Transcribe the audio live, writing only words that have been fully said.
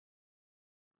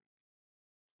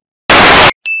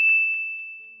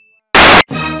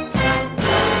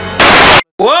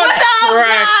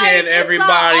weekend,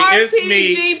 everybody. It's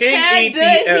me, King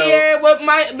ETL, here with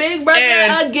my big brother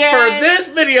again. For this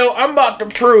video, I'm about to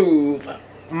prove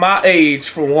my age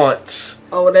for once.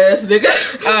 Old ass nigga.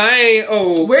 I ain't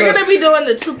old. We're gonna be doing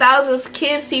the 2000s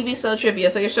kids TV show trivia.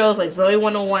 So your shows like Zoe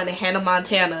 101 and Hannah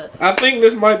Montana. I think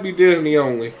this might be Disney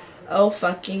only. Oh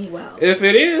fucking well. If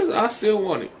it is, I still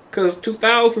want it. Cause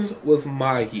 2000s was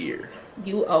my year.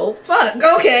 You old fuck.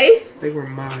 Okay. They were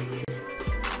my year.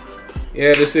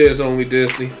 Yeah, this is only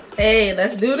Disney. Hey,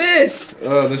 let's do this.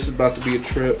 Oh, this is about to be a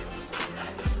trip.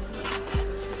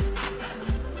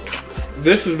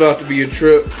 This is about to be a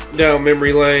trip down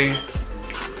memory lane.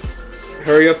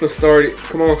 Hurry up and start it.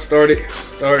 Come on, start it.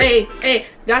 Start it. Hey,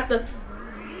 got the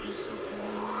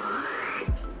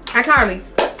iCarly.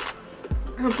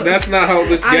 That's not how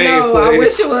this game I know, plays. I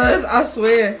wish it was, I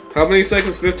swear. How many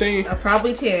seconds? 15?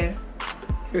 Probably 10.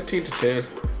 15 to 10.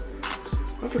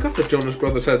 I forgot the Jonas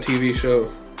Brothers had a TV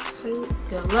show.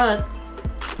 Good luck.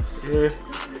 Yeah,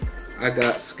 I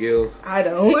got skill. I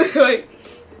don't. Like,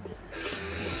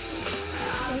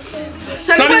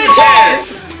 Sunny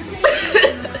Chance!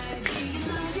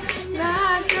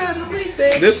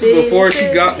 This is before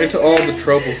she got into all the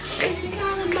troubles.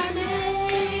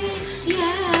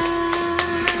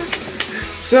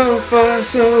 So far,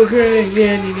 so great,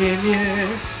 yeah.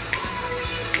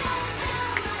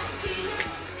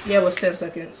 Yeah, it was 10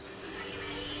 seconds.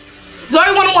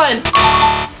 Zoe 101!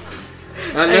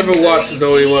 I never watched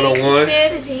Zoe 101.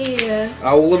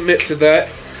 I will admit to that.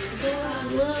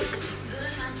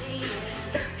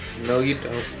 No, you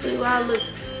don't. Do I look?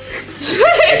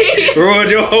 Ruined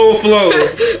your whole flow.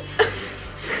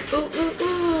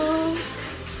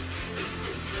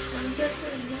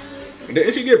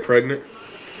 Didn't she get pregnant?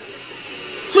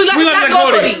 We like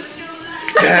Cody.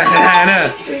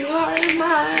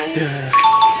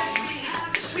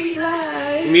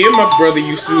 Me and my brother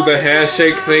used to do the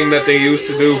handshake thing that they used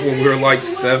to do when we were like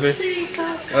 7.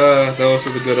 Those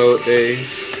were the good old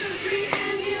days.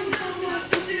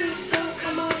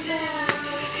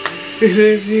 This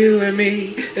is you and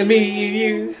me and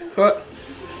you. What?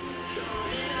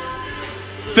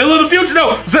 Phil of the future?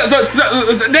 No!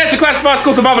 Nancy Classified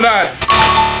School Survivor died.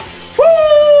 Woo!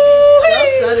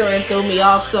 Stuttering threw me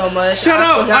off so much. Shut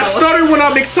up! I stutter when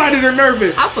I'm excited or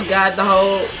nervous. I forgot the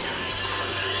whole.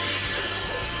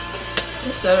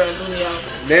 The stuttering threw me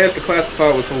off. Nancy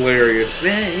Classified was hilarious.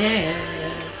 Yeah.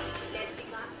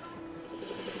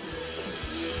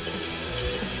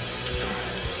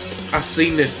 I've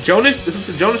seen this. Jonas? Is this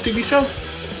the Jonas TV show?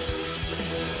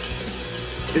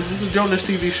 Is this a Jonas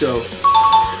TV show?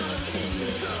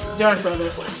 Jonas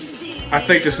Brothers. I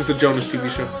think this is the Jonas TV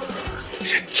show.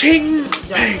 Cha-ching!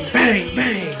 Bang, bang,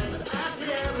 bang.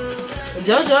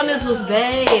 Joe Jonas was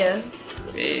bad.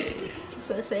 Yeah.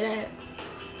 So I say that.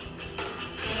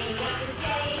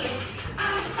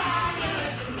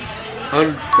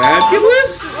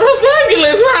 Unfabulous?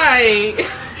 Unfabulous, right?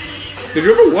 Did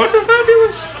you ever watch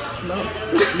Unfabulous? No.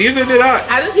 Neither did I.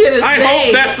 I just hear this I name.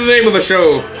 hope that's the name of the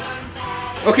show.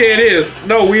 Okay, it is.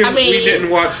 No, we didn't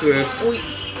watch this. We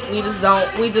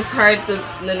just heard the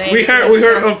name. We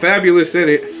heard Unfabulous in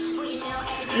it.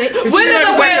 When is the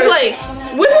weird place?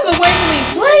 When is the weird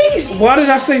place? Why did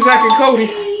I say Zach and Cody?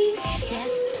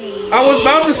 I was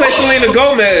about to say Selena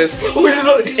Gomez. And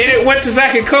it went to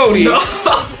Zach and Cody. No.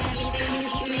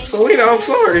 Selena, I'm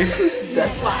sorry.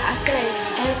 That's why I say.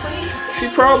 She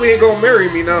probably ain't gonna marry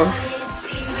me now.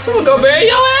 She gonna go marry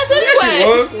your ass anyway. Yeah, she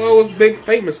was. Well, it was a big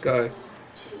famous guy.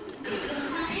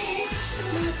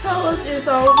 It's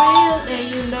so real and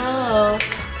you know.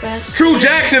 True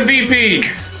Jackson VP.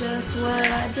 That's what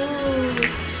I do.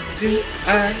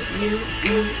 D-I-U-U-J-A-C-K-S-O-N-T.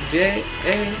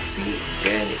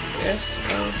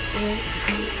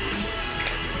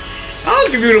 I'll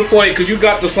give you the point because you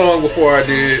got the song before I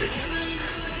did.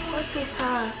 What's this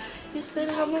time? You said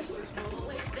how much?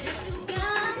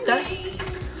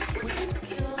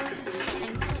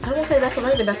 I don't say That's a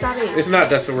Raven. That's not it. It's not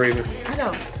That's a Raven. I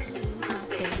know.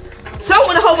 So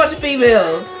with a whole bunch of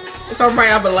females. If I'm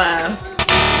right, I'm alive.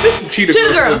 This is Cheetah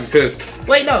Girls. Pissed.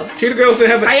 Wait, no. Cheetah Girls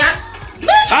didn't have it.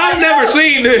 I've never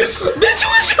seen this. Bitch,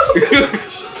 what you?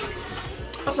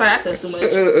 I'm sorry, I cuss too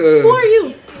much. Who are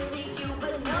you?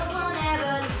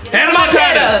 Hannah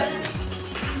Montana.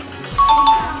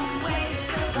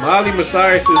 Miley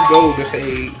Cyrus is gold this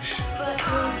age.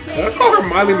 Did I call her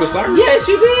Miley Cyrus? Yes,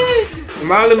 you did.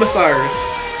 Miley Cyrus.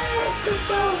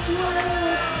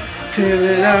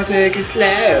 I'll take it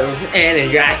slow and then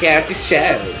rock out the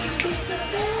show.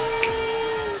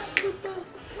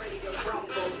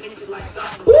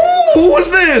 Ooh, who was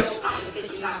this?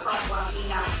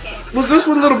 Was this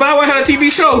when Little Bow Wow had a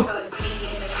TV show?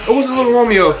 Or was it Little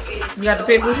Romeo? You got to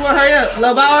pick which one. Hurry up.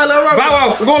 Lil Bow Wow, Lil Romeo. Bow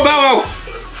Wow. I'm going Bow Wow.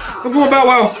 I'm going Bow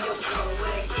Wow.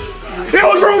 It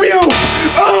was Romeo.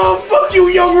 Oh, fuck you,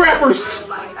 young rappers.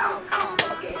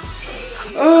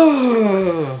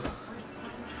 Oh.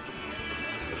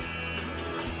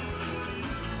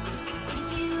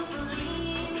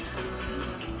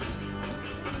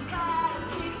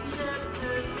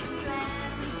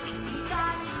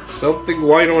 Something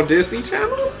White on Disney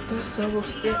Channel? That's so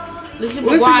sick. Lizzie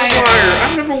McGuire. McGuire.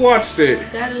 I've never watched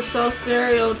it. That is so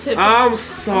stereotypical. I'm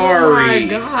sorry. Oh my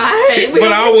god.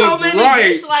 But I was so many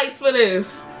right. dislikes for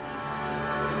this.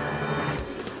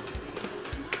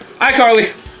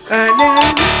 iCarly. I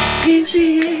never can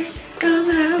see it.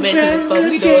 Man, it's supposed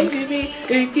to be doing.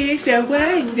 It's so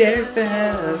wonderful.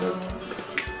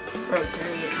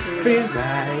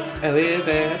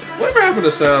 Whatever happened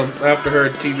to Sam after her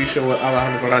TV show with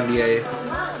Alejandra Grande?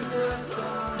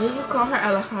 Did you call her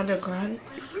Alejandra Grande?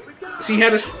 She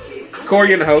had a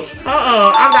Corey in the House.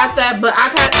 I got that, but I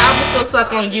would still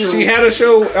suck on you. She had a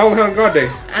show, Alejandra Grande.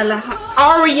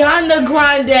 Ariana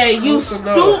Grande, you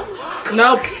stupid.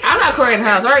 Nope, I got Corey in the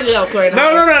House. I already know Corey in the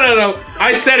House. No.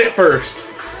 I said it first.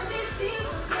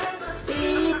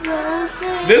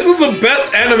 This is the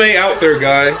best anime out there,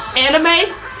 guys.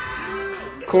 Anime?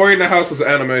 Corey in the House was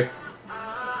anime.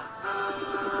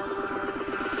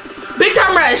 Big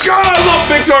Time Rush. God, I love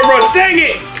Big Time Rush. Dang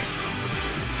it!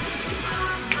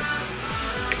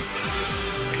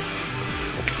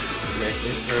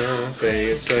 Play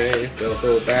it safe, don't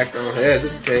hold back, don't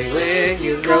hesitate when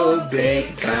you go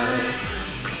big time.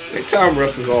 Big Time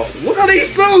Rush was awesome. Look at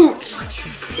these suits!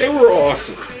 They were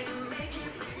awesome.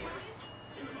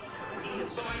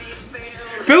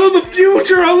 Phil of the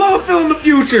Future! I love Phil of the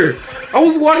Future! I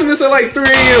was watching this at like 3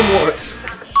 a.m. once.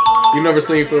 You never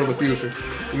seen Phil of the Future?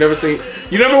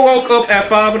 You never woke up at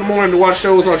 5 in the morning to watch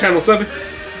shows on Channel 7?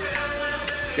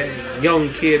 That young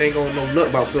kid ain't gonna know nothing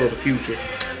about Phil of the Future.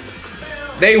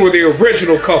 They were the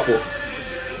original couple.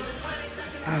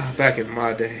 Back in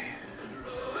my day.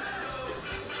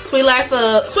 Sweet Life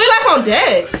on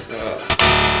Deck.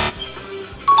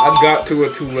 I got to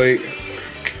it too late.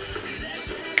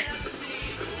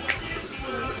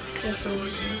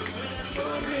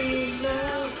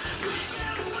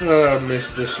 I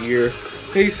missed this year.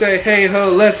 He say, "Hey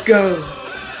ho, let's go."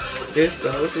 This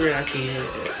was rocking.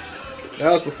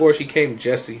 That was before she came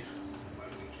Jessie.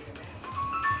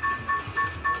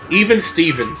 Even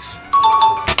Stevens.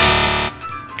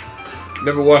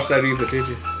 Never watched that either, did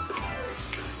you?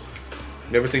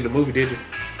 Never seen the movie, did you?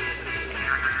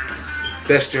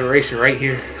 Best Generation right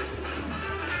here.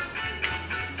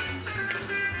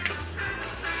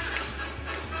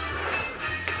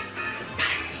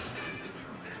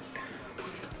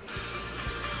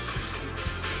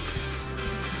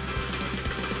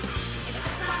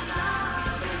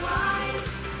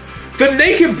 The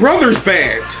Naked Brothers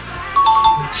Band.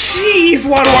 Jeez,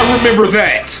 why do I remember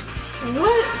that?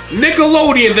 What?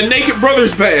 Nickelodeon, the Naked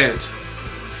Brothers Band.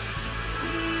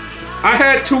 I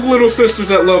had 2 little sisters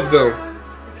that loved them.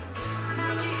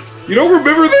 You don't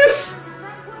remember this?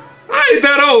 I ain't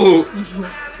that old.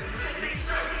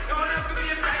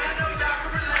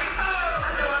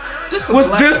 Was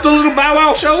this the little Bow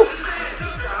Wow show?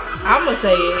 I'm gonna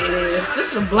say it is. This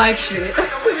is the black shit.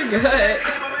 That's pretty good.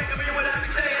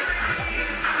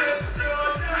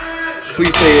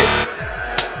 Please say it.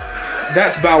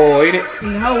 That's Bow Wow, ain't it?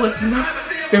 No, it's not.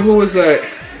 Then who was that?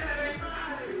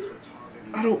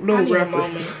 I don't know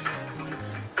rappers.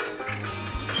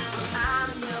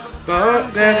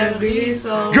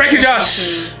 Drake and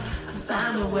Josh.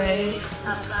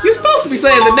 You're supposed to be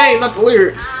saying the name, not the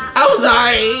lyrics. I'm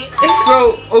sorry.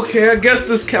 So, okay, I guess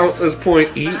this counts as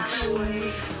point each.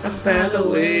 I found a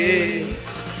way.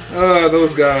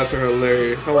 Those guys are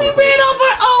hilarious. We ran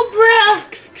over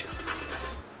Oprah.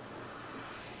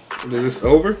 Is this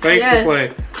over? Thanks for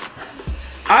playing.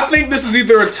 I think this is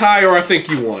either a tie or I think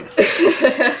you won.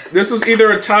 This was either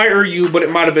a tie or you, but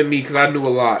it might have been me because I knew a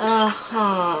lot.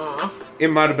 It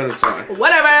might have been a tie.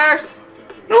 Whatever.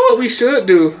 You know what we should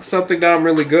do? Something that I'm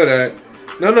really good at.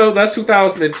 No, that's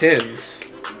 2010s.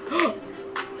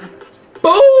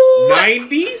 Boom!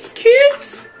 90s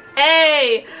kids?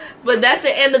 Hey, but that's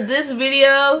the end of this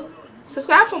video.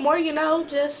 Subscribe for more,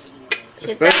 just...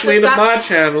 Especially to my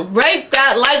channel. Rate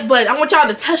that like button. I want y'all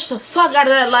to touch the fuck out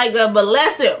of that like button, but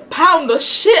let's pound the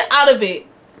shit out of it.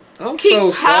 I'm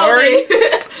so sorry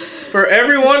for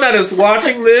everyone that is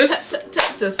watching this.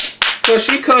 Because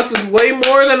she cusses way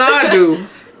more than I do.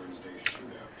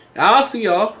 I'll see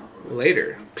y'all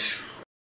later.